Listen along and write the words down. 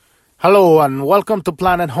Hello and welcome to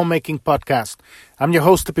Planet Homemaking Podcast. I'm your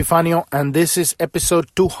host Epifanio and this is episode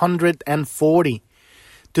 240.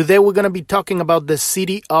 Today we're going to be talking about the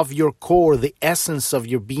Siddhi of your core, the essence of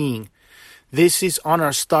your being. This is on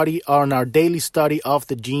our daily study of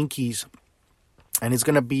the Gene Keys, and it's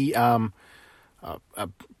going to be a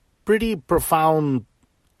pretty profound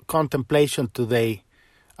contemplation today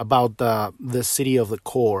about the Siddhi of the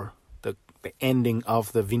core, the ending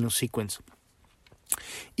of the Venus sequence.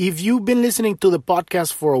 If you've been listening to the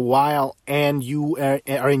podcast for a while and you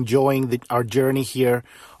are enjoying our journey here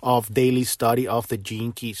of daily study of the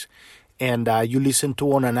Gene Keys, and you listen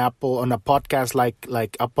to on a podcast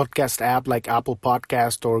like a podcast app like Apple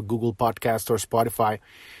Podcast or Google Podcast or Spotify,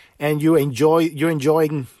 and you're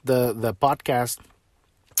enjoying the podcast,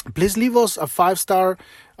 please leave us a 5-star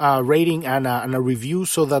rating and a review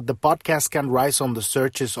so that the podcast can rise on the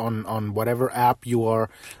searches on whatever app you are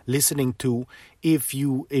listening to, if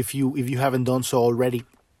you haven't done so already.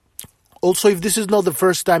 Also, if this is not the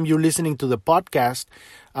first time you're listening to the podcast,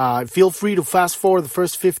 feel free to fast forward the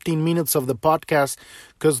first 15 minutes of the podcast,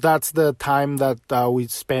 because that's the time that we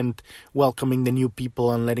spend welcoming the new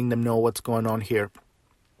people and letting them know what's going on here.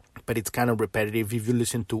 But it's kind of repetitive if you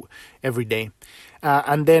listen to every day.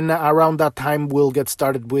 And then around that time, we'll get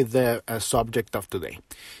started with the subject of today.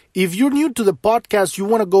 If you're new to the podcast, you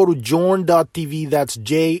want to go to journ.tv. That's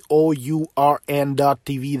JOURN.tv.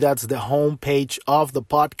 That's the homepage of the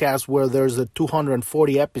podcast where there's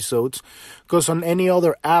 240 episodes. Because on any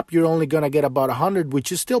other app, you're only going to get about 100,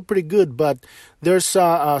 which is still pretty good. But there's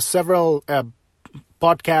several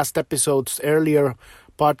podcast episodes, earlier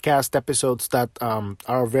podcast episodes that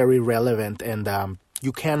are very relevant, and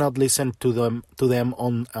you cannot listen to them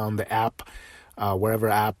on the app, wherever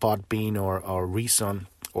app, Podbean or Reason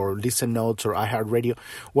or Listen Notes or iHeartRadio,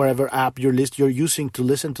 wherever app you're using to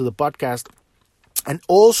listen to the podcast. And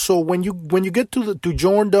also, when you get to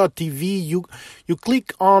journ.tv, you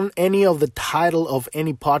click on any of the title of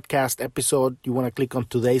any podcast episode. You want to click on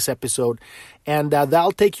today's episode, and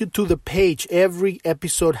that'll take you to the page. Every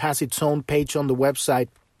episode has its own page on the website,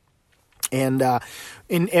 and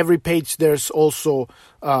in every page there's also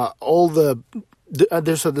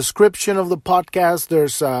there's a description of the podcast.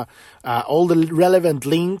 There's all the relevant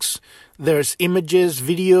links. There's images,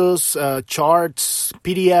 videos, charts,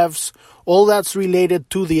 PDFs. All that's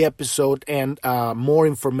related to the episode, and more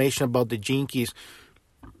information about the Gene Keys.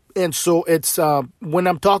 And so it's when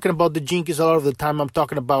I'm talking about the Gene Keys, a lot of the time I'm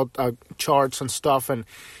talking about charts and stuff, and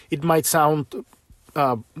it might sound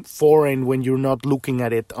foreign when you're not looking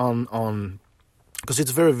at it on because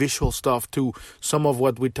it's very visual stuff to some of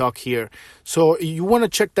what we talk here. So you want to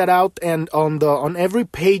check that out, and on every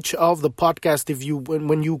page of the podcast,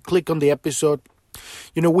 when you click on the episode,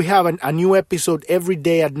 we have a new episode every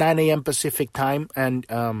day at 9 a.m. Pacific time, and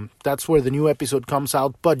that's where the new episode comes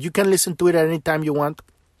out. But you can listen to it at any time you want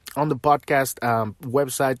on the podcast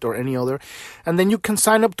website or any other. And then you can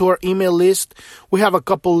sign up to our email list. We have a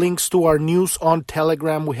couple links to our news on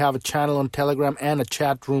Telegram. We have a channel on Telegram and a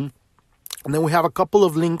chat room. And then we have a couple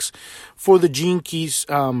of links for the Gene Keys,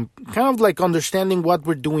 kind of like understanding what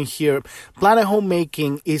we're doing here. Planet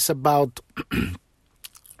Homemaking is about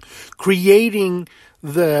creating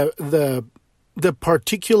the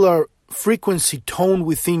particular frequency tone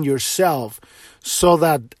within yourself so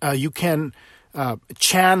that you can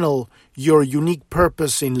channel your unique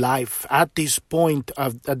purpose in life at this point,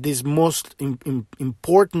 at this most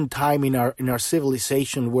important time in our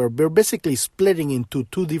civilization, where we're basically splitting into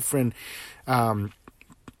two different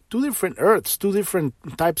earths, two different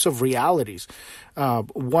types of realities.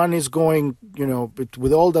 One is going,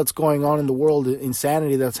 with all that's going on in the world,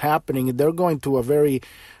 insanity that's happening, they're going to a very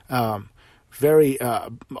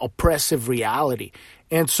oppressive reality.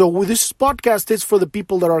 And so this podcast is for the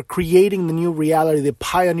people that are creating the new reality, the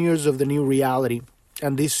pioneers of the new reality.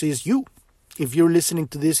 And this is you. If you're listening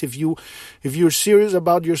to this, if you're serious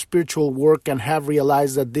about your spiritual work and have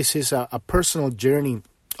realized that this is a personal journey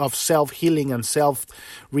of self-healing and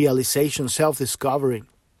self-realization, self-discovery,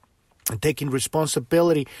 and taking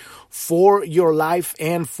responsibility for your life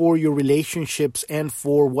and for your relationships and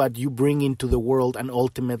for what you bring into the world and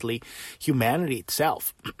ultimately humanity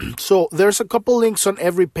itself. So there's a couple links on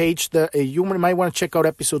every page that you might want to check out.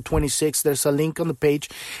 Episode 26, there's a link on the page,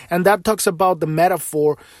 and that talks about the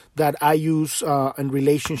metaphor that I use in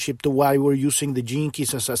relationship to why we're using the Gene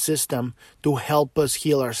Keys as a system to help us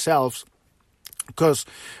heal ourselves. because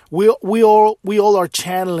we all are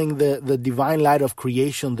channeling the divine light of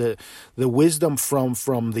creation, the wisdom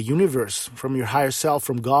from the universe, from your higher self,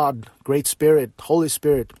 from God, Great Spirit, Holy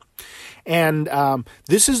Spirit. And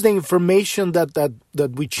this is the information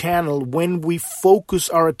that we channel when we focus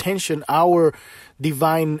our attention. Our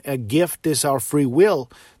divine gift is our free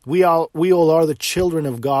will. We all are the children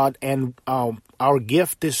of God, and our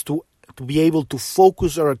gift is to be able to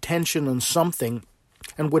focus our attention on something.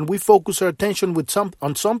 And when we focus our attention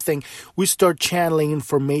on something, we start channeling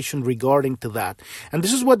information regarding to that. And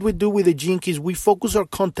this is what we do with the Gene Keys. We focus our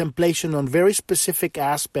contemplation on very specific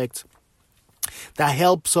aspects that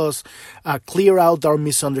helps us clear out our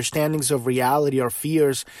misunderstandings of reality, our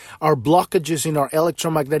fears, our blockages in our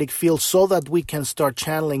electromagnetic field, so that we can start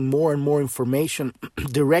channeling more and more information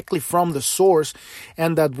directly from the source,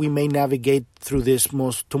 and that we may navigate through this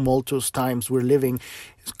most tumultuous times we're living.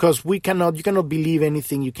 Because you cannot believe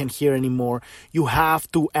anything you can hear anymore. You have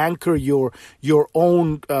to anchor your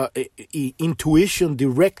own intuition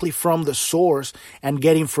directly from the source and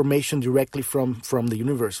get information directly from the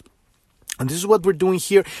universe. And this is what we're doing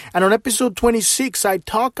here. And on episode 26, I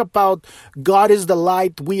talk about God is the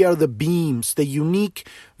light, we are the beams, the unique,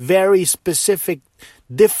 very specific,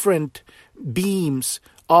 different beams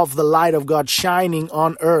of the light of God shining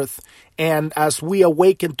on earth. And as we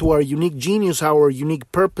awaken to our unique genius, our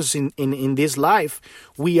unique purpose in this life,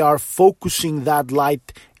 we are focusing that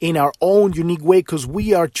light in our own unique way, because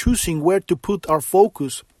we are choosing where to put our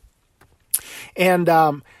focus. And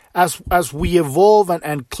as we evolve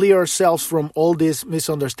and clear ourselves from all these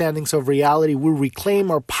misunderstandings of reality, we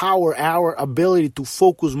reclaim our power, our ability to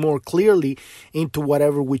focus more clearly into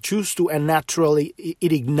whatever we choose to, and naturally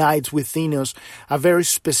it ignites within us a very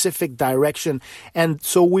specific direction. And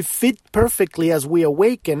so we fit perfectly as we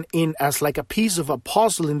awaken in as like a piece of a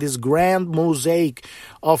puzzle in this grand mosaic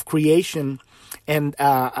of creation. And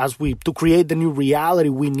to create the new reality,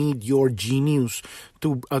 we need your genius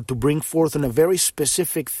to bring forth on a very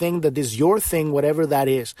specific thing that is your thing, whatever that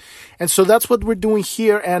is. And so that's what we're doing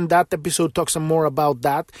here, and that episode talks some more about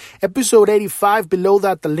that. Episode 85, below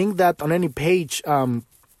that, the link that on any page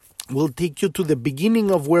will take you to the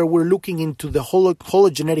beginning of where we're looking into the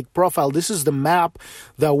hologenetic profile. This is the map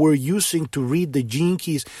that we're using to read the Gene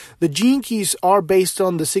Keys. The Gene Keys are based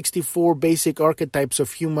on the 64 basic archetypes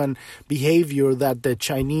of human behavior that the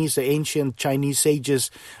ancient Chinese sages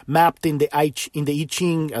mapped in the I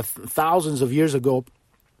Ching thousands of years ago.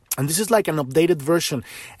 And this is like an updated version,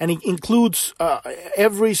 and it includes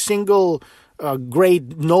every single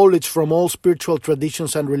great knowledge from all spiritual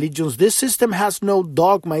traditions and religions. This system has no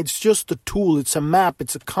dogma. It's just a tool. It's a map.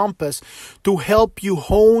 It's a compass to help you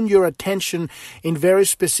hone your attention in very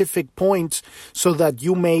specific points, so that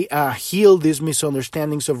you may heal these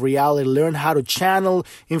misunderstandings of reality, learn how to channel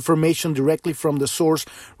information directly from the source,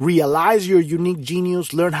 realize your unique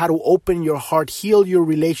genius, learn how to open your heart, heal your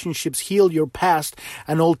relationships, heal your past,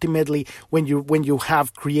 and ultimately, when you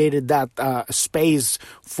have created that space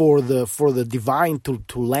for the divine to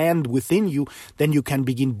land within you, then you can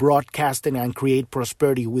begin broadcasting and create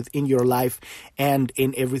prosperity within your life and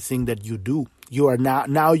in everything that you do. You are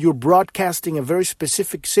now you're broadcasting a very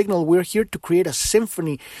specific signal. We're here to create a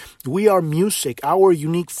symphony. We are music. Our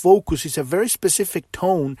unique focus is a very specific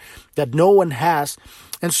tone that no one has.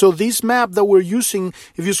 And so this map that we're using,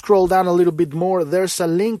 if you scroll down a little bit more, there's a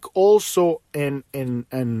link also in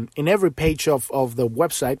every page of the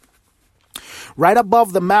website. Right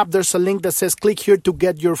above the map, there's a link that says click here to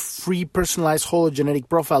get your free personalized hologenetic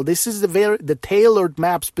profile. This is the tailored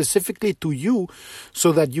map specifically to you,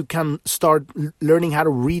 so that you can start learning how to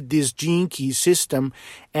read this Gene Key system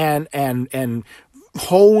and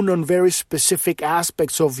hone on very specific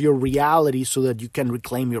aspects of your reality, so that you can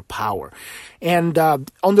reclaim your power. And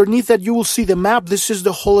underneath that, you will see the map. This is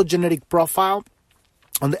the hologenetic profile.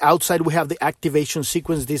 On the outside, we have the activation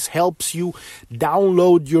sequence. This helps you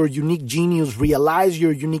download your unique genius, realize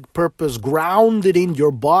your unique purpose, ground it in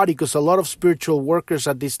your body, because a lot of spiritual workers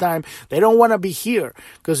at this time, they don't want to be here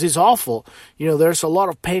because it's awful. There's a lot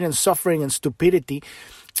of pain and suffering and stupidity.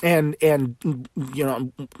 And we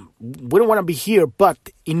don't want to be here, but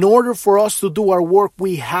in order for us to do our work,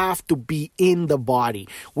 we have to be in the body.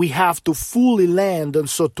 We have to fully land. And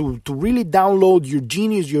so to really download your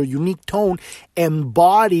genius, your unique tone,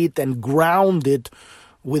 embody it and ground it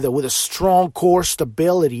with a strong core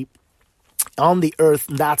stability on the earth.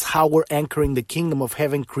 That's how we're anchoring the kingdom of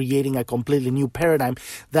heaven, creating a completely new paradigm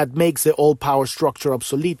that makes the old power structure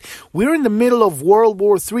obsolete. We're in the middle of World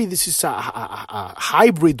War III. This is a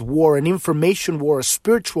hybrid war, an information war, a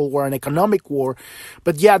spiritual war, an economic war.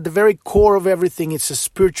 But yeah, at the very core of everything, it's a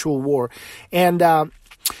spiritual war. And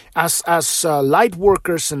as light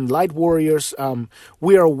workers and light warriors,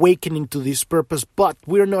 we are awakening to this purpose, but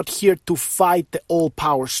we're not here to fight the old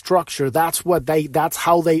power structure. That's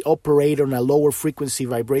how they operate on a lower frequency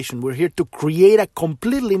vibration. We're here to create a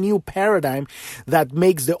completely new paradigm that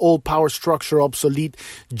makes the old power structure obsolete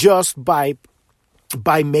just by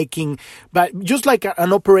just like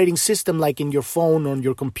an operating system, like in your phone or on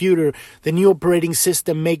your computer, the new operating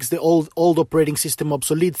system makes the old operating system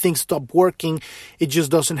obsolete. Things stop working. It just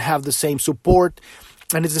doesn't have the same support.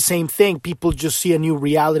 And it's the same thing. People just see a new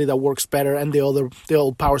reality that works better, and the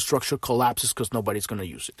old power structure collapses because nobody's going to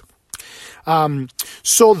use it.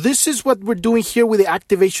 So this is what we're doing here with the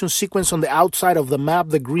activation sequence on the outside of the map,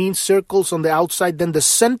 the green circles on the outside. Then the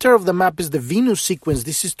center of the map is the Venus sequence.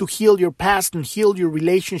 This is to heal your past and heal your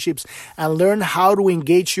relationships and learn how to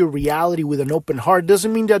engage your reality with an open heart.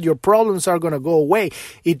 Doesn't mean that your problems are going to go away.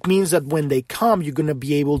 It means that when they come, you're going to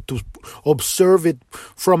be able to observe it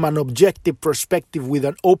from an objective perspective with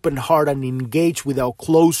an open heart and engage without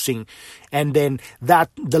closing. And then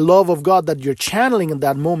the love of God that you're channeling in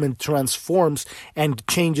that moment transforms and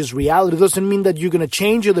changes reality. It doesn't mean that you're going to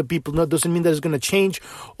change other people. No, it doesn't mean that it's going to change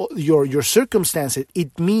your circumstances.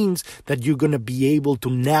 It means that you're going to be able to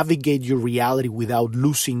navigate your reality without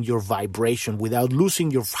losing your vibration, without losing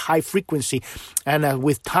your high frequency. And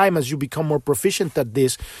with time, as you become more proficient at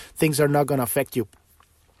this, things are not going to affect you.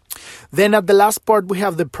 Then at the last part, we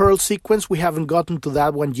have the Pearl sequence. We haven't gotten to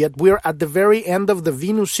that one yet. We're at the very end of the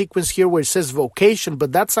Venus sequence here where it says vocation,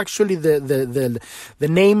 but that's actually the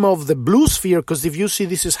name of the blue sphere, because if you see,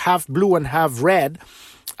 this is half blue and half red.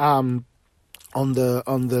 On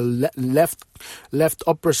the left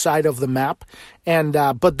upper side of the map, and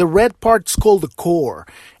but the red part's called the core,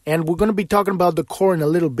 and we're going to be talking about the core in a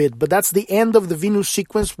little bit. But that's the end of the Venus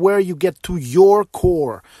sequence where you get to your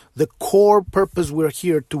core, the core purpose. We're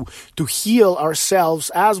here to heal ourselves.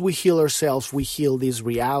 As we heal ourselves, we heal this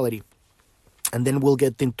reality. And then we'll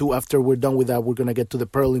get into, after we're done with that, we're going to get to the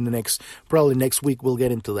Pearl in probably next week. We'll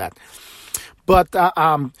get into that. But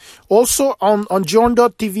also on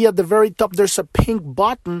Journ.tv at the very top, there's a pink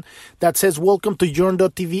button that says Welcome to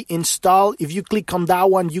Journ.tv Install. If you click on that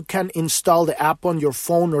one, you can install the app on your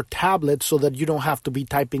phone or tablet so that you don't have to be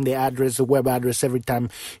typing the web address every time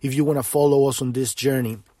if you want to follow us on this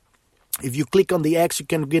journey. If you click on the X, you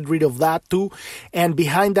can get rid of that too. And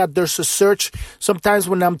behind that, there's a search. Sometimes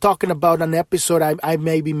when I'm talking about an episode, I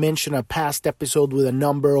maybe mention a past episode with a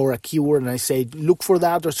number or a keyword, and I say, look for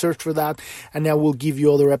that or search for that. And I will give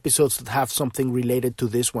you other episodes that have something related to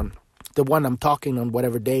this one, the one I'm talking on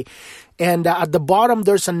whatever day. And at the bottom,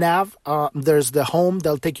 there's a nav. There's the home.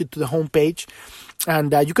 They'll take you to the home page.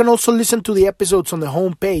 And you can also listen to the episodes on the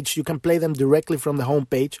home page. You can play them directly from the home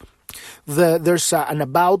page. There's an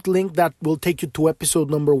about link that will take you to episode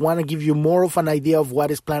number 1 and give you more of an idea of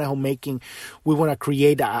what is Planet Homemaking. We want to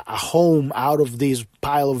create a home out of this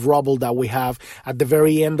pile of rubble that we have at the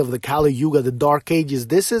very end of the Kali Yuga, the Dark Ages.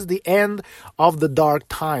 This is the end of the dark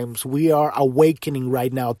times. We are awakening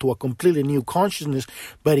right now to a completely new consciousness,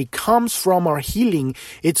 but it comes from our healing.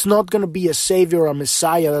 It's not going to be a savior or a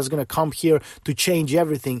messiah that's going to come here to change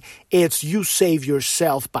everything. It's you save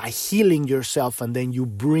yourself by healing yourself, and then you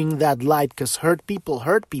bring that light, because hurt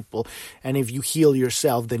people. And if you heal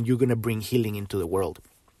yourself, then you're going to bring healing into the world.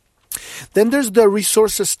 Then there's the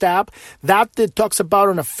resources tab that talks about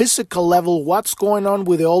on a physical level what's going on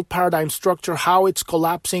with the old paradigm structure, how it's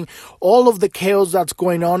collapsing, all of the chaos that's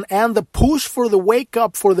going on, and the push for the wake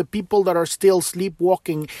up for the people that are still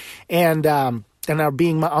sleepwalking and are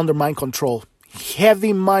being under mind control.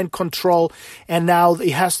 Heavy mind control, and now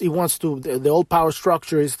the old power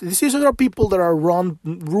structure these are people that are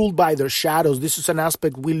ruled by their shadows. This is an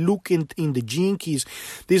aspect we look in the gene keys.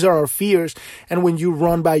 These are our fears, and when you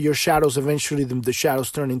run by your shadows, eventually the shadows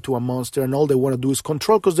turn into a monster, and all they want to do is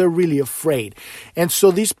control because they're really afraid. And so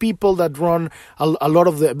these people that run a lot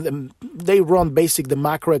of they run the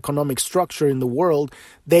macroeconomic structure in the world.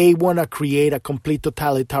 They want to create a complete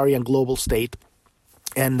totalitarian global state.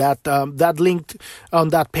 And that link on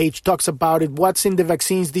that page talks about it. What's in the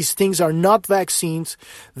vaccines? These things are not vaccines.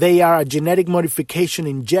 They are a genetic modification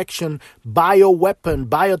injection, bioweapon,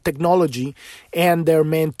 biotechnology, and they're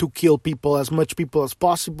meant to kill people, as much people as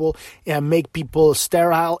possible, and make people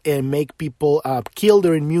sterile and make people kill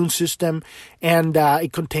their immune system. And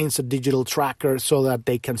it contains a digital tracker so that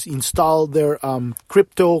they can install their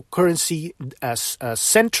cryptocurrency,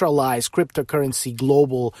 centralized cryptocurrency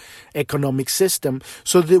global economic system,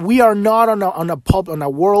 So that we are not on a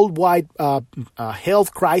worldwide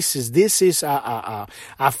health crisis. This is a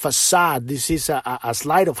facade. This is a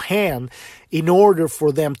sleight of hand in order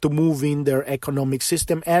for them to move in their economic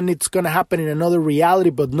system. And it's going to happen in another reality,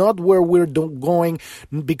 but not where we're going,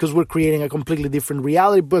 because we're creating a completely different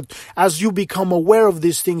reality. But as you become aware of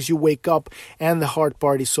these things, you wake up, and the hard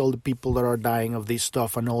part is all the people that are dying of this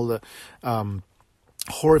stuff and all the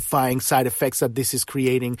horrifying side effects that this is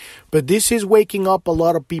creating. But this is waking up a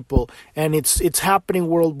lot of people, and it's happening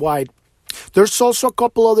worldwide. There's also a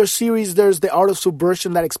couple other series. There's The Art of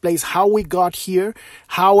Subversion that explains how we got here,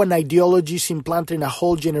 how an ideology is implanted in a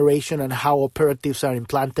whole generation, and how operatives are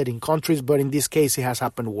implanted in countries. But in this case, it has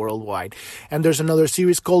happened worldwide. And there's another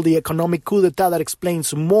series called The Economic Coup d'etat that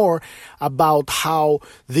explains more about how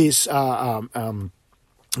this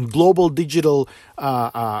global digital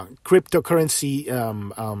cryptocurrency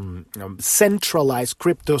centralized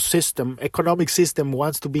crypto system, economic system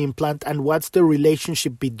wants to be implanted, and what's the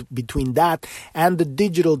relationship between that and the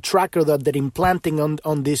digital tracker that they're implanting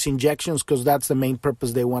on these injections, because that's the main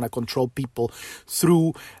purpose. They want to control people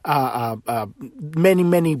through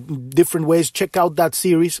many different ways. Check out that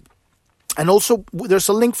series. And also, there's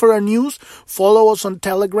a link for our news. Follow us on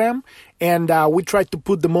Telegram. And we try to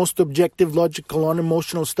put the most objective, logical,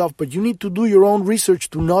 unemotional stuff. But you need to do your own research.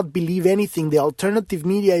 Do not believe anything. The alternative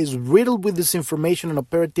media is riddled with disinformation and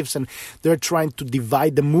operatives, and they're trying to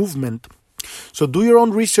divide the movement. So do your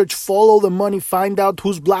own research, follow the money, find out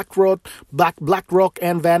who's BlackRock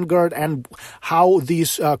and Vanguard, and how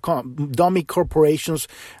these dummy corporations,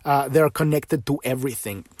 they're connected to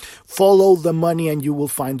everything. Follow the money and you will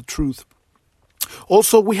find the truth.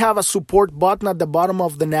 Also, we have a support button at the bottom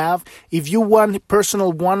of the nav. If you want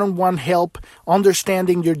personal one-on-one help,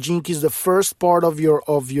 understanding your gene keys, the first part of your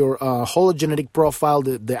hologenetic profile,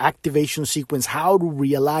 the activation sequence, how to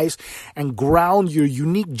realize and ground your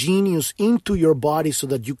unique genius into your body so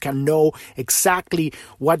that you can know exactly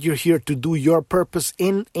what you're here to do, your purpose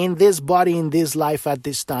in this body, in this life at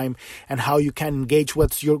this time, and how you can engage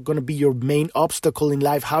what's going to be your main obstacle in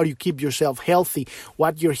life, how do you keep yourself healthy,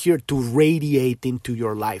 what you're here to radiate into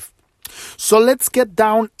your life. So let's get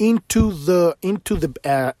down into the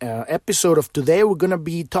episode of today. We're going to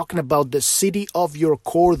be talking about the city of your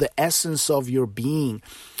core, the essence of your being.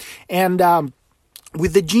 And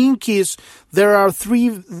with the gene keys, there are three.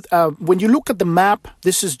 When you look at the map,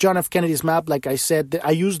 this is John F. Kennedy's map. Like I said,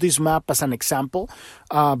 I use this map as an example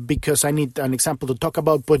because I need an example to talk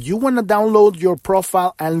about. But you want to download your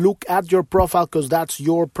profile and look at your profile, because that's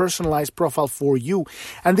your personalized profile for you.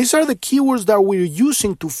 And these are the keywords that we're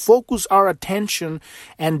using to focus our attention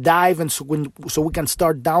and dive, and so we can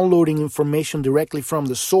start downloading information directly from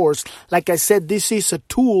the source. Like I said, this is a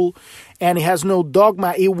tool, and it has no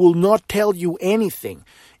dogma. It will not tell you anything.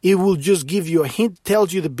 It will just give you a hint,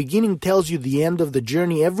 tells you the beginning, tells you the end of the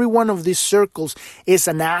journey. Every one of these circles is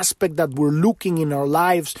an aspect that we're looking in our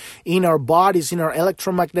lives, in our bodies, in our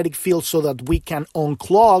electromagnetic field, so that we can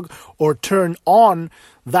unclog or turn on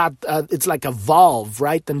that. It's like a valve,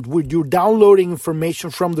 right? And you're downloading information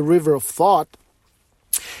from the river of thought.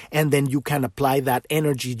 And then you can apply that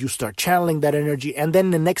energy. You start channeling that energy. And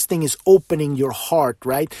then the next thing is opening your heart,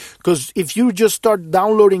 right? Because if you just start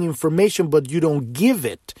downloading information but you don't give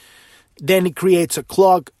it, then it creates a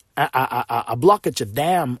clog, a blockage, a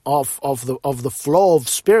dam of the flow of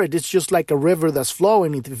spirit. It's just like a river that's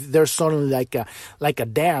flowing. If there's suddenly like a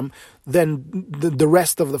dam, then the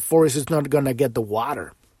rest of the forest is not going to get the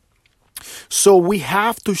water. So we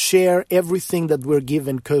have to share everything that we're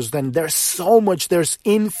given, because then there's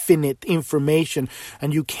infinite information,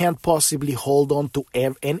 and you can't possibly hold on to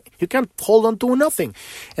and you can't hold on to nothing.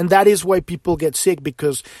 And that is why people get sick,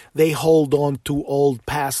 because they hold on to old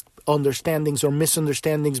past understandings or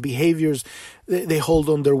misunderstandings, behaviors. They hold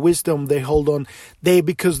on their wisdom.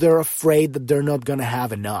 Because they're afraid that they're not going to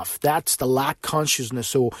have enough. That's the lack consciousness.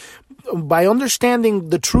 So by understanding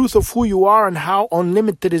the truth of who you are and how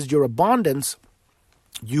unlimited is your abundance,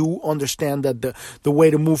 you understand that the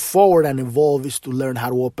way to move forward and evolve is to learn how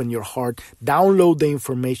to open your heart, download the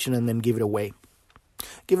information, and then give it away.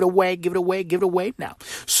 Give it away now.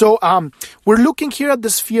 So we're looking here at the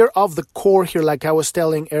sphere of the core here, like I was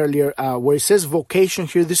telling earlier, where it says vocation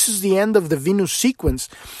here. This is the end of the Venus sequence.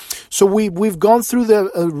 So we've gone through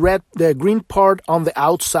the green part on the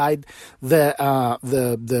outside,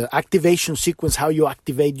 the activation sequence, how you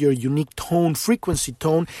activate your unique tone, frequency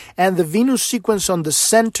tone, and the Venus sequence on the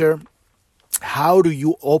center. How do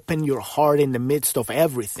you open your heart in the midst of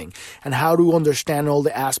everything? And how to understand all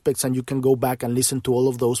the aspects? And you can go back and listen to all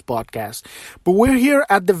of those podcasts. But we're here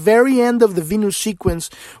at the very end of the Venus sequence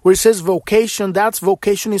where it says vocation. That's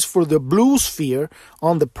vocation is for the blue sphere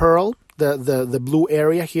on the pearl, the blue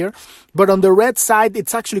area here. But on the red side,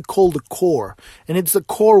 it's actually called the core. And it's the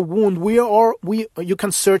core wound. You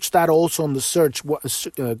can search that also on the search.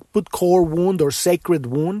 Put core wound or sacred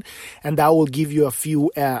wound, and that will give you a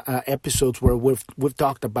few episodes where we've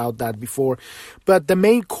talked about that before. But the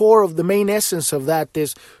main core of the main essence of that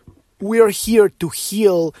is we are here to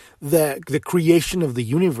heal the creation of the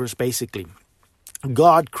universe, basically.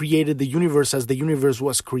 God created the universe. As the universe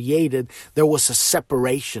was created, there was a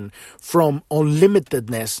separation from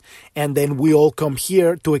unlimitedness, and then we all come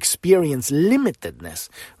here to experience limitedness,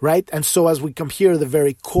 right? And so as we come here, the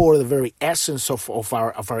very core, the very essence of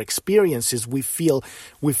our experiences, we feel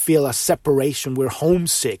a separation. We're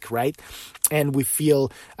homesick, right? And we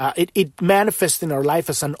feel it manifests in our life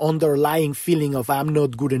as an underlying feeling of I'm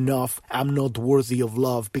not good enough, I'm not worthy of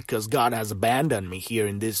love because God has abandoned me here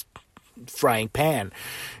in this frying pan.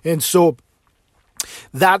 And so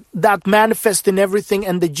that manifests in everything,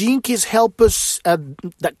 and the gene keys help us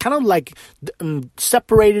that kind of like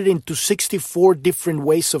separate it into 64 different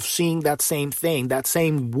ways of seeing that same thing, that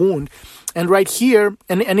same wound. And right here,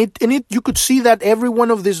 and it you could see that every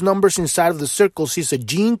one of these numbers inside of the circles is a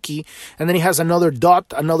gene key, and then it has another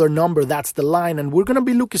dot, another number, that's the line. And we're going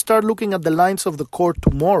to start looking at the lines of the core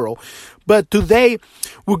tomorrow. But today,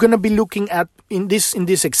 we're going to be looking at, in this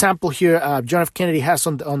example here, John F. Kennedy has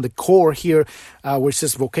on the core here, where it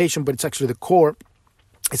says vocation, but it's actually the core.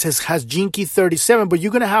 It says has gene key 37, but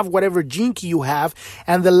you're going to have whatever gene key you have,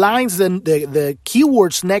 and the lines, the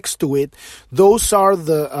keywords next to it, those are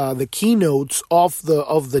the keynotes of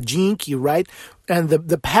the gene key, right? And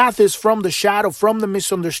the path is from the shadow, from the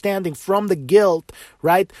misunderstanding, from the guilt,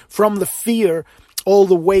 right? From the fear, all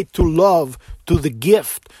the way to love, to the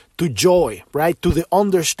gift, to joy, right? To the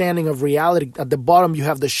understanding of reality. At the bottom, you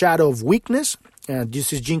have the shadow of weakness.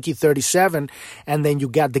 This is gene key 37. And then you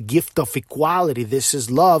got the gift of equality. This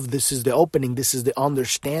is love. This is the opening. This is the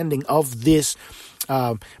understanding of this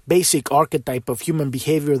basic archetype of human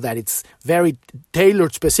behavior that it's very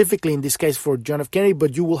tailored specifically in this case for John F. Kennedy,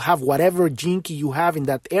 but you will have whatever gene key you have in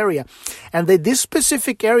that area. And this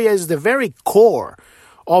specific area is the very core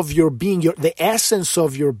of your being, the essence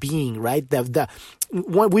of your being, right?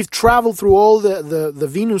 When we've traveled through all the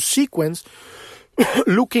Venus sequence,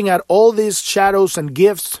 looking at all these shadows and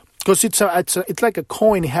gifts, because it's like a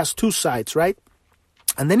coin. It has two sides, right?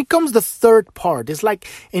 And then it comes the third part. It's like,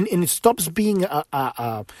 and it stops being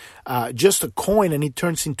just a coin, and it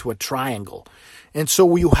turns into a triangle. And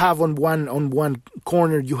so you have on one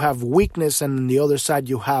corner you have weakness, and on the other side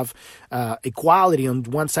you have equality. On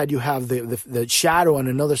one side you have the shadow, and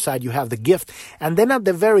on another side you have the gift. And then at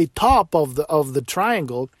the very top of the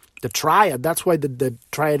triangle, the triad. That's why the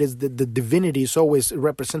triad is the divinity is always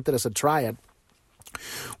represented as a triad.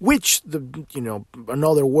 Which in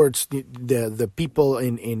other words, the people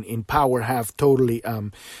in power have totally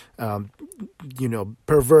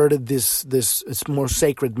perverted this more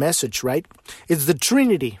sacred message, right? It's the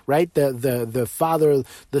Trinity, right? The Father,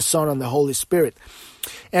 the Son, and the Holy Spirit.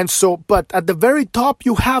 And so, but at the very top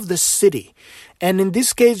you have the Siddhi. And in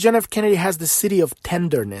this case, John F. Kennedy has the Siddhi of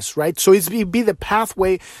tenderness, right? So it'd be the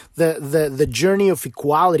pathway, the journey of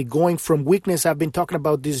equality, going from weakness. I've been talking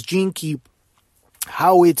about this gene key,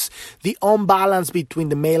 how it's the unbalance between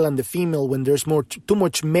the male and the female. When there's too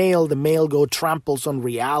much male, the male tramples on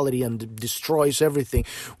reality and destroys everything.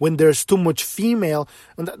 When there's too much female,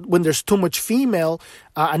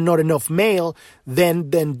 and not enough male,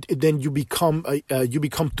 then you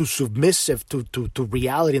become too submissive to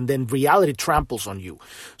reality, and then reality tramples on you.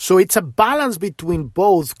 So it's a balance between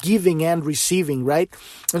both giving and receiving, right?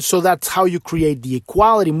 And so that's how you create the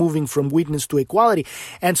equality, moving from weakness to equality.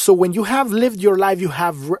 And so when you have lived your life, you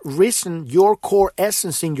have risen your core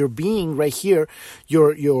essence in your being right here,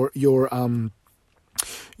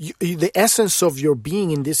 the essence of your being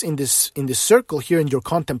in this circle here, in your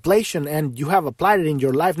contemplation, and you have applied it in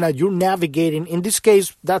your life. Now you're navigating. In this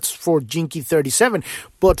case, that's for gene key 37.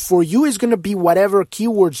 But for you, it's going to be whatever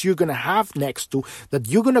keywords you're going to have next to, that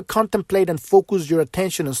you're going to contemplate and focus your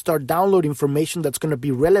attention and start downloading information that's going to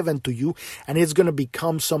be relevant to you, and it's going to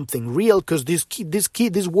become something real. Because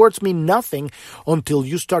these words mean nothing until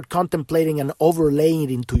you start contemplating and overlaying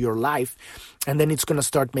it into your life. And then it's going to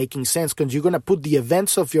start making sense because you're going to put the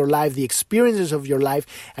events of your life, the experiences of your life,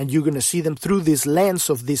 and you're going to see them through this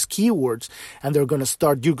lens of these keywords. And you're going to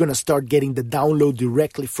start getting the download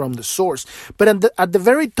directly from the source. But at the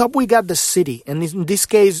very top, we got the city. And in this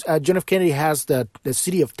case, John F. Kennedy has the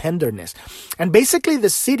city of tenderness. And basically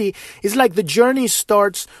the city is like the journey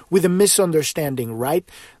starts with a misunderstanding, right?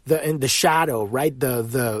 In the shadow, right?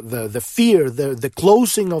 The fear, the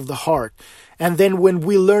closing of the heart. And then when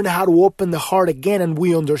we learn how to open the heart again and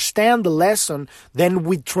we understand the lesson, then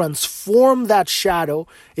we transform that shadow.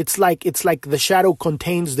 It's like the shadow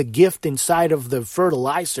contains the gift inside of the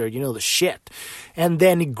fertilizer, the shit. And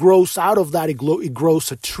then it grows out of that. It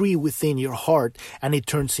grows a tree within your heart and it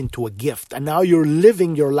turns into a gift. And now you're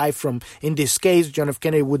living your life from, in this case, John F.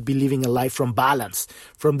 Kennedy would be living a life from balance,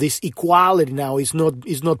 from this equality. Now he's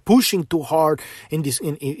not pushing too hard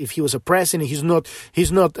if he was a president. He's not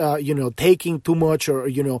taking too much or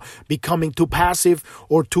becoming too passive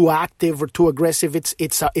or too active or too aggressive.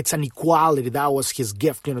 It's an equality. That was his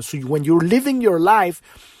gift. So when you're living your life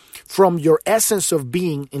from your essence of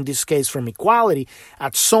being, in this case from equality,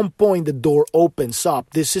 at some point the door opens up.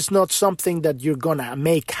 This is not something that you're gonna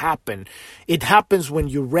make happen. It happens when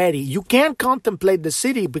you're ready. You can't contemplate the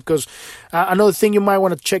city because another thing you might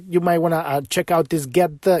want to check out is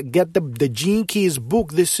get the Gene Keys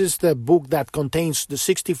book. This is the book that contains the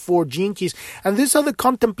 64 Gene Keys, and these are the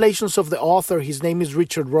contemplations of the author. His name is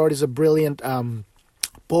Richard Rohr. He's a brilliant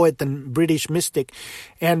poet and British mystic,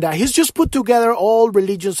 and he's just put together all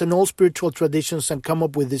religions and all spiritual traditions and come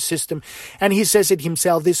up with this system. And he says it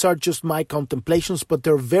himself, these are just my contemplations, but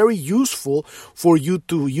they're very useful for you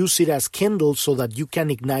to use it as Kindle so that you can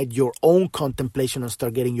ignite your own contemplation and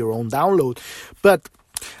start getting your own download. But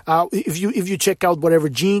if you check out whatever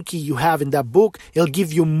gene key you have in that book, it'll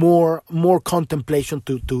give you more contemplation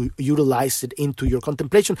to utilize it into your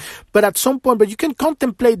contemplation. But at some point, you can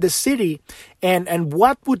contemplate the city, and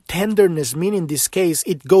what would tenderness mean in this case?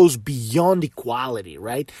 It goes beyond equality,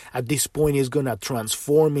 right? At this point, it's going to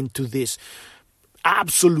transform into this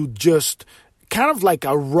absolute, just kind of like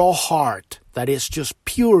a raw heart that is just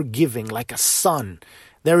pure giving, like a sun.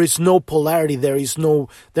 There is no polarity.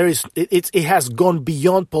 It has gone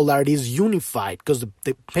beyond polarity. It's unified because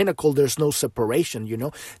the pinnacle, there's no separation,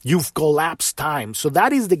 You've collapsed time. So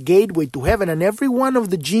that is the gateway to heaven. And every one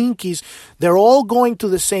of the gene keys, they're all going to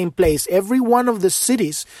the same place. Every one of the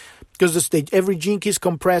cities, because every gene key is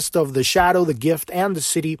compressed of the shadow, the gift, and the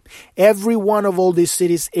city. Every one of all these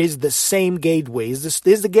cities is the same gateway. Is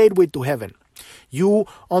the gateway to heaven. You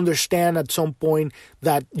understand at some point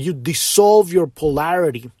that you dissolve your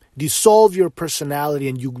polarity, dissolve your personality,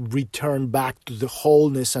 and you return back to the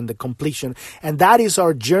wholeness and the completion. And that is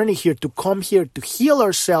our journey here, to come here to heal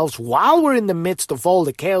ourselves while we're in the midst of all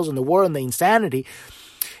the chaos in the world and the insanity,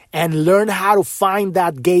 and learn how to find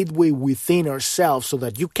that gateway within ourselves so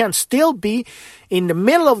that you can still be in the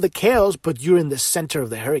middle of the chaos, but you're in the center of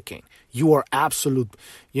the hurricane. You are absolute,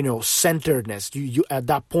 centeredness. You at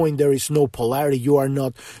that point, there is no polarity. You are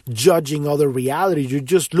not judging other realities. You're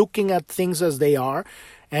just looking at things as they are,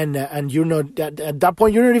 and you're not at that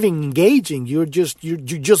point. You're not even engaging. You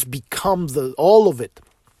just become all of it.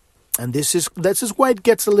 And this is why it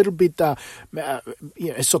gets a little bit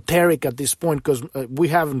esoteric at this point, because we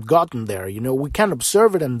haven't gotten there. We can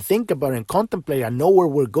observe it and think about it and contemplate and know where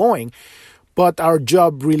we're going. But our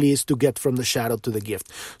job really is to get from the shadow to the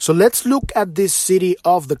gift. So let's look at this city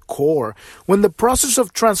of the core. When the process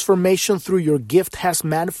of transformation through your gift has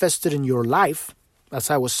manifested in your life, as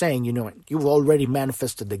I was saying, you've already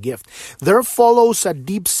manifested the gift. There follows a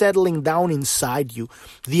deep settling down inside you.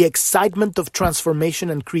 The excitement of transformation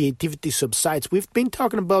and creativity subsides. We've been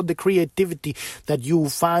talking about the creativity that you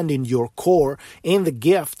find in your core, in the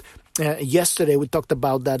gift. Yesterday we talked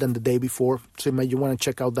about that, and the day before, so you want to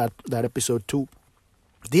check out that episode too.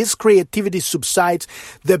 This creativity subsides.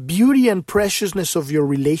 The beauty and preciousness of your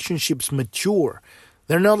relationships mature.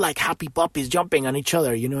 They're not like happy puppies jumping on each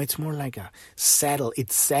other, it's more like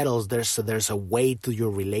it settles. There's a weight to your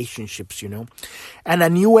relationships, and a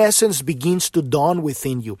new essence begins to dawn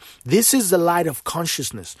within you. This is the light of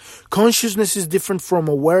consciousness. Consciousness is different from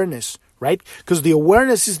awareness, right? Because the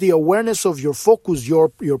awareness is the awareness of your focus, your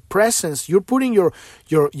presence. You're putting your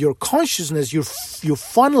consciousness, you're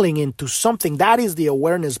funneling into something. That is the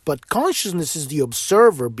awareness, but consciousness is the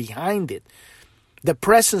observer behind it. The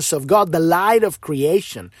presence of God, the light of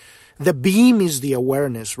creation. The beam is the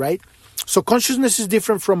awareness, right? So consciousness is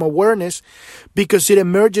different from awareness because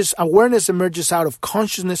awareness emerges out of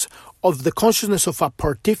consciousness, of the consciousness of a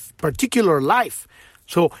particular life.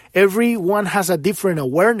 So everyone has a different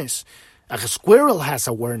awareness. A squirrel has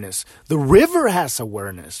awareness. The river has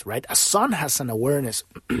awareness, right? A sun has an awareness.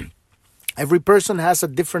 Every person has a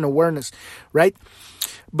different awareness, right?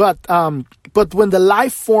 But when the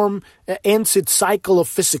life form ends its cycle of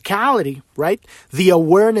physicality, right, the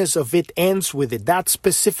awareness of it ends with it. That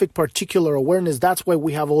specific particular awareness, that's why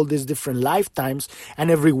we have all these different lifetimes, and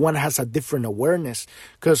everyone has a different awareness,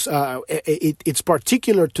 because it's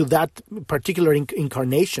particular to that particular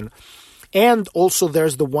incarnation. And also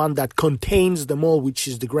there's the one that contains them all, which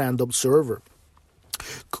is the grand observer,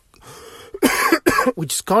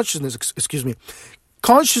 which is consciousness, excuse me.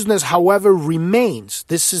 Consciousness, however, remains.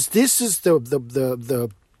 This is the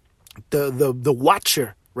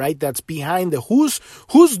watcher, right? That's behind the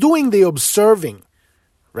who's doing the observing,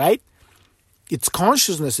 right? It's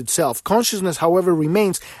consciousness itself. Consciousness, however,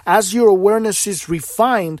 remains. As your awareness is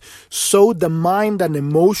refined, so the mind and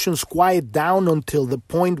emotions quiet down until the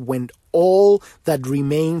point when all that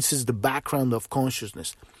remains is the background of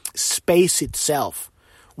consciousness, space itself.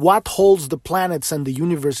 What holds the planets and the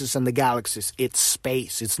universes and the galaxies? It's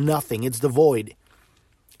space. It's nothing. It's the void.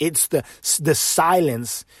 It's the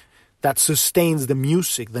silence that sustains the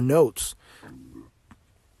music, the notes.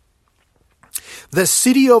 The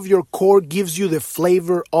city of your core gives you the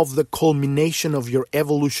flavor of the culmination of your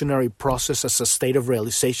evolutionary process as a state of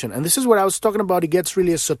realization. And this is what I was talking about. It gets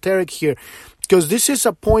really esoteric here, because this is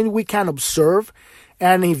a point we can observe.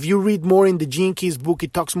 And if you read more in the Gene Keys book,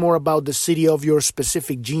 it talks more about the city of your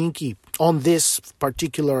specific gene key on this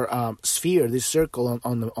particular sphere, this circle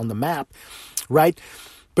on the map, right?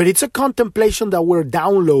 But it's a contemplation that we're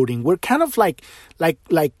downloading. We're kind of like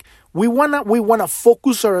we wanna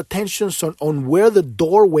focus our attentions on where the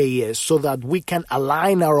doorway is, so that we can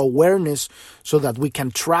align our awareness, so that we can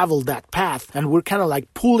travel that path. And we're kind of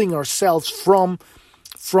like pulling ourselves from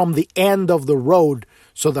the end of the road,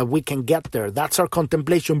 so that we can get there. That's our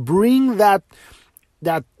contemplation. Bring that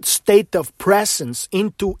state of presence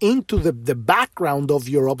into the background of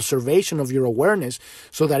your observation, of your awareness,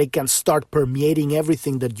 so that it can start permeating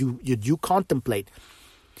everything that you contemplate.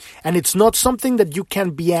 And it's not something that you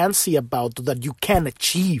can be antsy about, that you can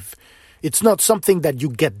achieve. It's not something that you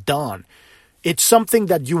get done. It's something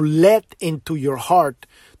that you let into your heart.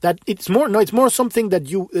 That it's more something that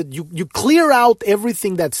you clear out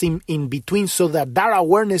everything that's in between, so that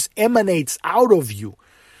awareness emanates out of you,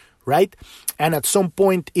 right? And at some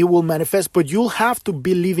point it will manifest, but you'll have to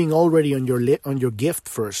be living already on your gift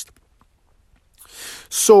first.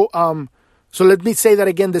 So let me say that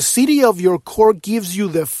again. The city of your core gives you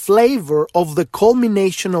the flavor of the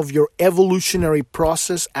culmination of your evolutionary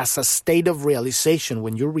process as a state of realization.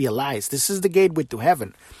 When you realize this is the gateway to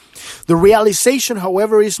heaven. The realization,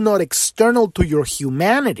 however, is not external to your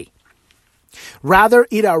humanity. Rather,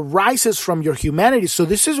 it arises from your humanity. So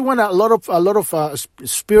this is when a lot of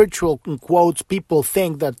spiritual quotes, people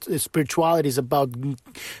think that spirituality is about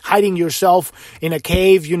hiding yourself in a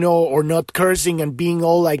cave, or not cursing and being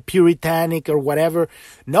all like puritanic or whatever.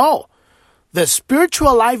 No, the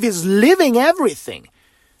spiritual life is living everything.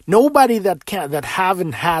 Nobody that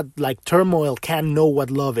haven't had like turmoil can know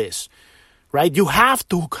what love is. Right? You have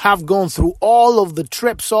to have gone through all of the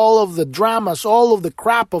trips, all of the dramas, all of the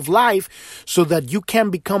crap of life, so that you can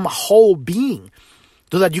become a whole being,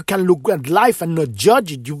 so that you can look at life and not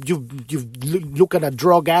judge it. You look at a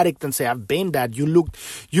drug addict and say, "I've been that." You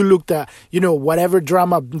looked at whatever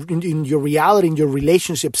drama in your reality, in your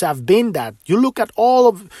relationships, I've been that. You look at all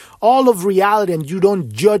of reality and you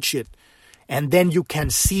don't judge it. And then you can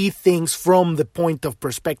see things from the point of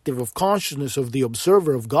perspective of consciousness of the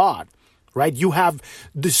observer of God. Right? You have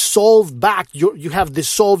dissolved back. You have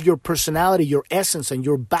dissolved your personality, your essence, and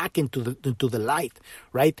you're back into the light.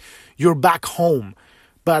 Right? You're back home.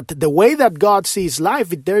 But the way that God sees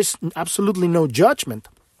life, there's absolutely no judgment,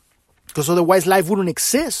 because otherwise life wouldn't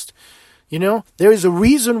exist. There is a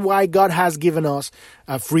reason why God has given us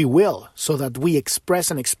a free will, so that we express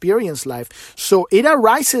and experience life. So it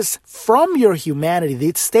arises from your humanity.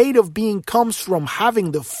 The state of being comes from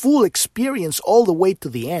having the full experience all the way to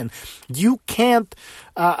the end. You can't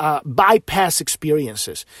bypass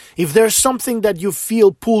experiences. If there's something that you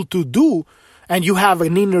feel pulled to do, and you have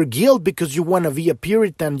an inner guilt because you want to be a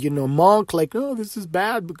Puritan, monk, like, oh, this is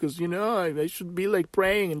bad because, I should be like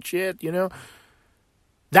praying and shit,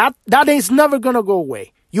 That is never going to go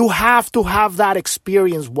away. You have to have that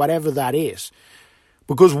experience, whatever that is.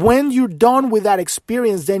 Because when you're done with that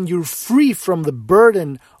experience, then you're free from the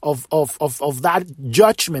burden of that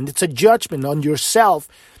judgment. It's a judgment on yourself.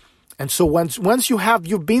 And so once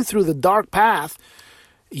you've been through the dark path,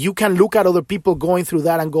 you can look at other people going through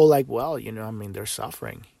that and go like, well, they're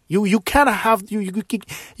suffering. You kind of have,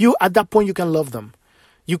 you at that point you can love them.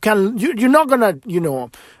 You're not gonna,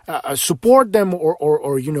 support them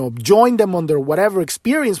or join them on their whatever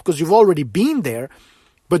experience because you've already been there,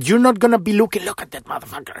 but you're not gonna be look at that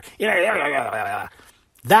motherfucker.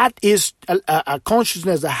 That is a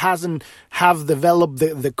consciousness that hasn't have developed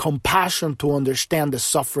the compassion to understand the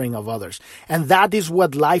suffering of others. And that is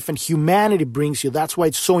what life and humanity brings you. That's why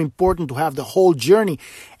it's so important to have the whole journey.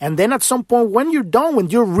 And then at some point, when you're done,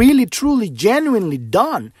 when you're really, truly, genuinely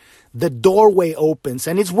done, the doorway opens.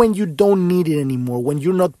 And it's when you don't need it anymore, when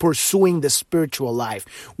you're not pursuing the spiritual life,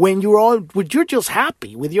 when you're just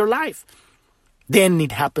happy with your life. Then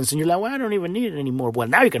it happens and you're like, well, I don't even need it anymore. Well,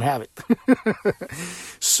 now you can have it.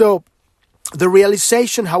 So the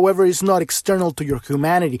realization, however, is not external to your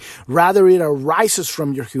humanity. Rather, it arises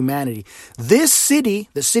from your humanity. This Siddhi,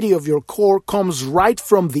 the Siddhi of your core, comes right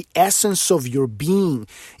from the essence of your being.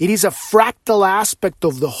 It is a fractal aspect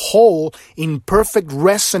of the whole in perfect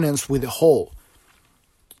resonance with the whole.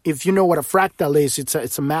 If you know what a fractal is,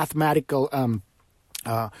 it's a mathematical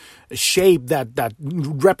shape that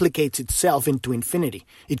replicates itself into infinity.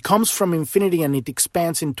 It comes from infinity and it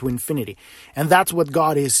expands into infinity. And that's what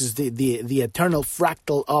God is the eternal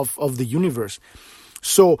fractal of the universe.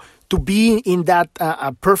 So to be in that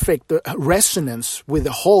perfect resonance with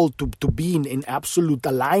the whole, to be in absolute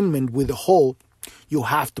alignment with the whole, you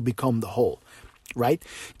have to become the whole. Right?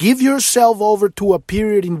 Give yourself over to a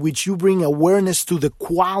period in which you bring awareness to the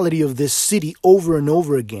quality of this Siddhi over and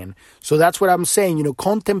over again. So that's what I'm saying,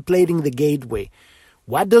 contemplating the gateway.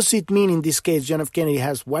 What does it mean in this case? John F. Kennedy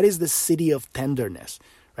has, what is the Siddhi of tenderness?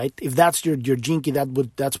 Right? If that's your gene key,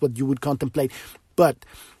 that's what you would contemplate. But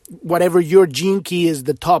whatever your gene key is,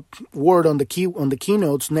 the top word on the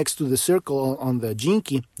keynotes next to the circle on the gene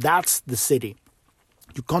key, that's the Siddhi.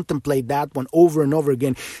 You contemplate that one over and over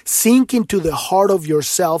again. Sink into the heart of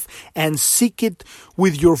yourself and seek it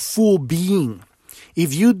with your full being.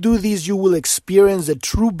 If you do this, you will experience the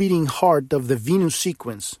true beating heart of the Venus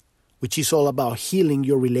sequence, which is all about healing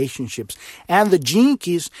your relationships, and the gene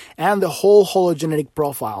keys and the whole hologenetic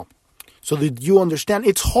profile. So that you understand,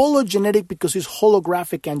 it's hologenetic because it's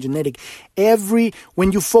holographic and genetic.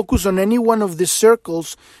 When you focus on any one of these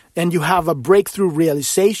circles and you have a breakthrough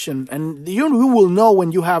realization, and you will know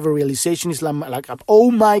when you have a realization, it's like,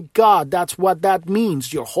 oh my God, that's what that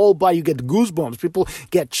means. Your whole body, you get goosebumps, people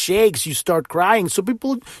get shakes, you start crying. Some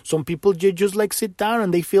people just like sit down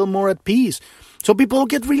and they feel more at peace. Some people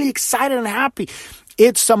get really excited and happy.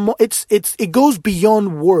 It goes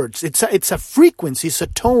beyond words. It's a frequency, it's a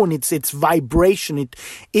tone, it's vibration.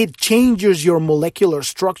 It changes your molecular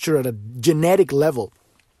structure at a genetic level.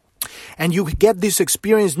 And you get this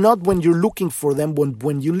experience not when you're looking for them,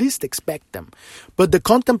 when you least expect them. But the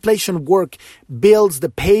contemplation work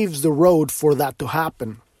paves the road for that to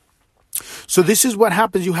happen. So this is what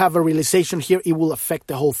happens. You have a realization here. It will affect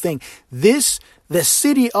the whole thing. The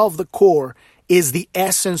Siddhi of the core is the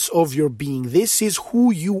essence of your being. This is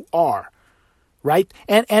who you are, right?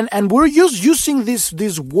 And we're using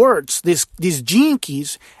these words, these gene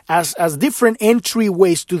keys as different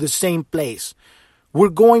entryways to the same place. We're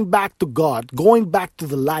going back to God, going back to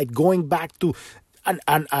the light, going back to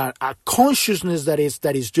a consciousness that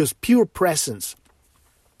is just pure presence.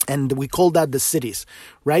 And we call that the Siddhis,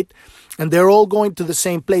 right? And they're all going to the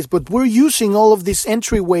same place. But we're using all of these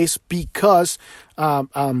entryways because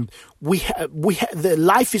the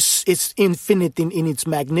life is infinite in its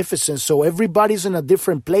magnificence. So everybody's in a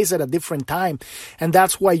different place at a different time. And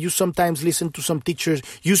that's why you sometimes listen to some teachers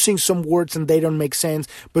using some words and they don't make sense.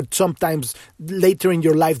 But sometimes later in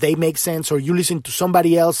your life they make sense. Or you listen to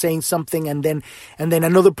somebody else saying something and then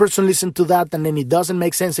another person listens to that and then it doesn't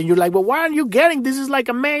make sense. And you're like, well, why aren't you getting this? Is like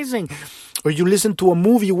amazing. Or you listen to a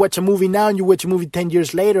movie, you watch a movie now and you watch a movie 10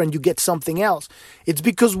 years later and you get something else. It's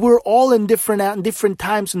because we're all in different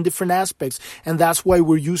times and different aspects. And that's why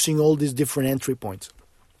we're using all these different entry points.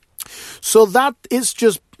 So that is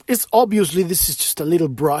it's obviously this is just a little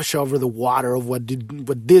brush over the water of what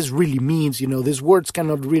this really means. These words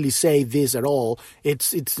cannot really say this at all.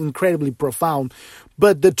 It's incredibly profound.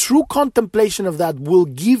 But the true contemplation of that will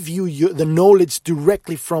give you the knowledge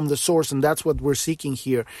directly from the source. And that's what we're seeking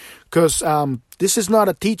here. Because this is not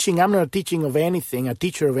a teaching. I'm not a teacher of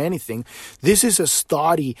anything. This is a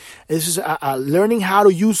study. This is a learning how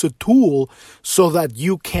to use a tool so that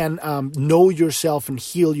you can know yourself and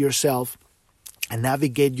heal yourself. And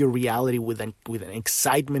navigate your reality with an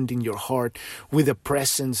excitement in your heart, with a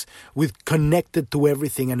presence, with connected to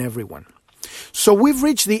everything and everyone. So we've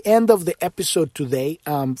reached the end of the episode today.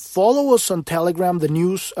 Follow us on Telegram, the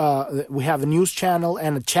news. We have a news channel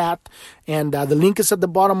and a chat, And the link is at the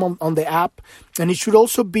bottom on the app, and it should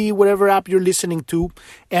also be whatever app you're listening to.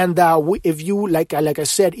 And if you, like I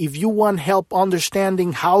said, if you want help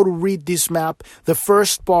understanding how to read this map, the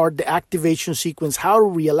first part, the activation sequence, how to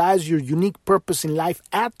realize your unique purpose in life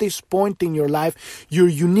at this point in your life, your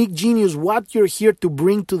unique genius, what you're here to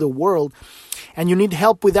bring to the world, and you need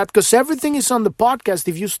help with that, because everything is on the podcast.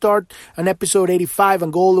 If you start an episode 85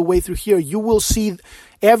 and go all the way through here, you will see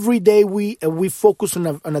every day we focus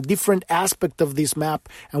on a different aspect of this map,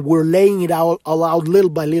 and we're laying it out little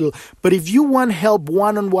by little. But if you want help,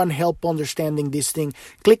 one-on-one help understanding this thing,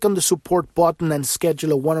 click on the support button and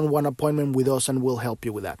schedule a one-on-one appointment with us, and we'll help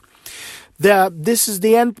you with that. This is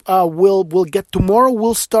the end. We'll get tomorrow.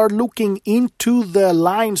 We'll start looking into the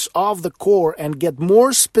lines of the core and get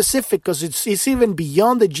more specific, because it's even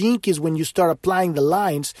beyond the gene keys. When you start applying the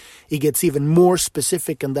lines, it gets even more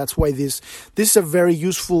specific, and that's why this is a very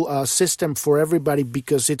useful system for everybody,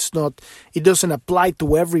 because it doesn't apply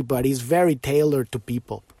to everybody. It's very tailored to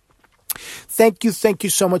people. Thank you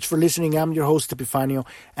so much for listening. I'm your host, Epifanio,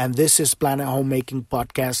 and this is Planet Homemaking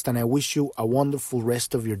Podcast, and I wish you a wonderful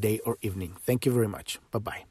rest of your day or evening. Thank you very much. Bye-bye.